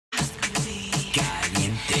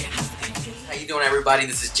doing, everybody?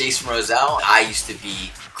 This is Jason Rosell. I used to be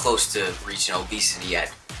close to reaching obesity at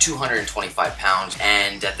 225 pounds,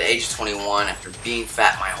 and at the age of 21, after being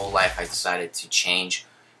fat my whole life, I decided to change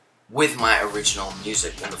with my original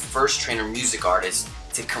music. I'm the first trainer music artist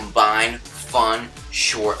to combine fun,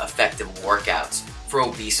 short, effective workouts for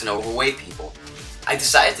obese and overweight people. I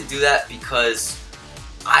decided to do that because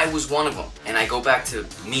I was one of them, and I go back to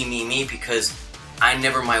me because I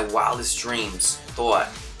never in my wildest dreams thought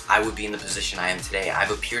I would be in the position I am today.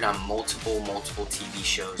 I've appeared on multiple TV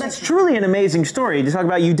shows. That's truly an amazing story to talk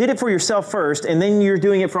about. You did it for yourself first, and then you're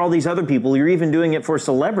doing it for all these other people. You're even doing it for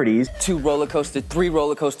celebrities. 2 roller coaster, 3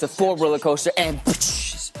 roller coaster, 4 roller coaster, and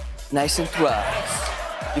nice and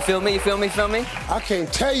thrive. You feel me? You feel me? Feel me? I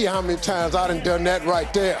can't tell you how many times I done that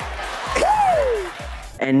right there.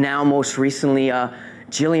 And now, most recently,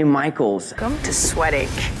 Jillian Michaels. Come to sweating.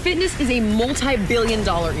 Fitness is a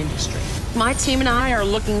multi-billion-dollar industry. My team and I are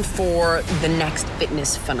looking for the next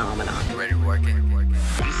fitness phenomenon. You ready to work it?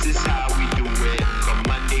 This is how we do it. From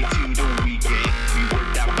Monday to the weekend, we work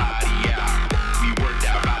that body out. We work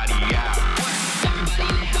that body out.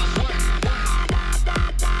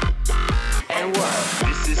 And what?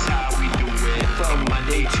 This is how we do it. From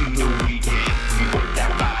Monday to the weekend, we work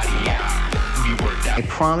that body out. We work that. I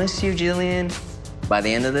promise you, Jillian, by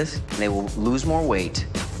the end of this, they will lose more weight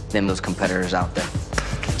than those competitors out there.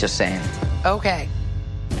 Just saying. Okay.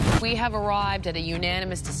 We have arrived at a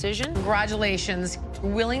unanimous decision. Congratulations.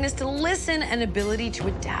 Willingness to listen and ability to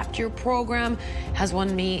adapt your program has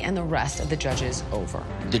won me and the rest of the judges over.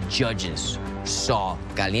 The judges saw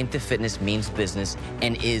Caliente Fitness means business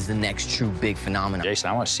and is the next true big phenomenon. Jason,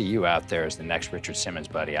 I want to see you out there as the next Richard Simmons,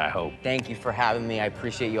 buddy, I hope. Thank you for having me. I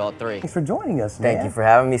appreciate you all three. Thanks for joining us, man. Thank you for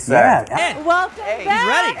having me, sir. Yeah. Welcome back. He's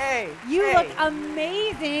ready. Hey, you look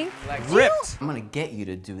amazing. Ripped. I'm gonna get you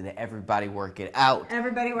to do the everybody work it out.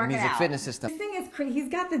 Everybody work it music out. fitness system. This thing is crazy. He's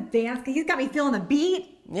got the dance. He's got me feeling the beat.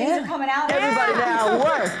 Yeah. Things are coming out. Everybody now,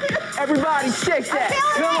 work. Everybody shake that.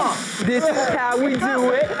 Come on. This is how we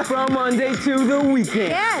do it from Monday to the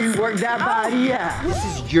weekend. Yes. You work that body out. This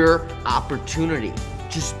is your opportunity.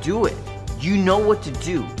 Just do it. You know what to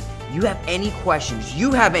do. You have any questions,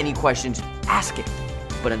 ask it.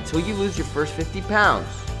 But until you lose your first 50 pounds,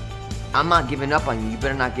 I'm not giving up on you. You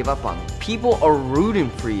better not give up on me. People are rooting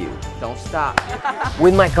for you. Don't stop.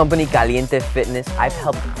 With my company, Caliente Fitness, I've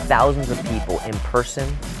helped thousands of people in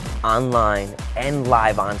person, online, and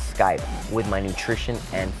live on Skype with my nutrition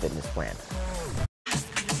and fitness plan.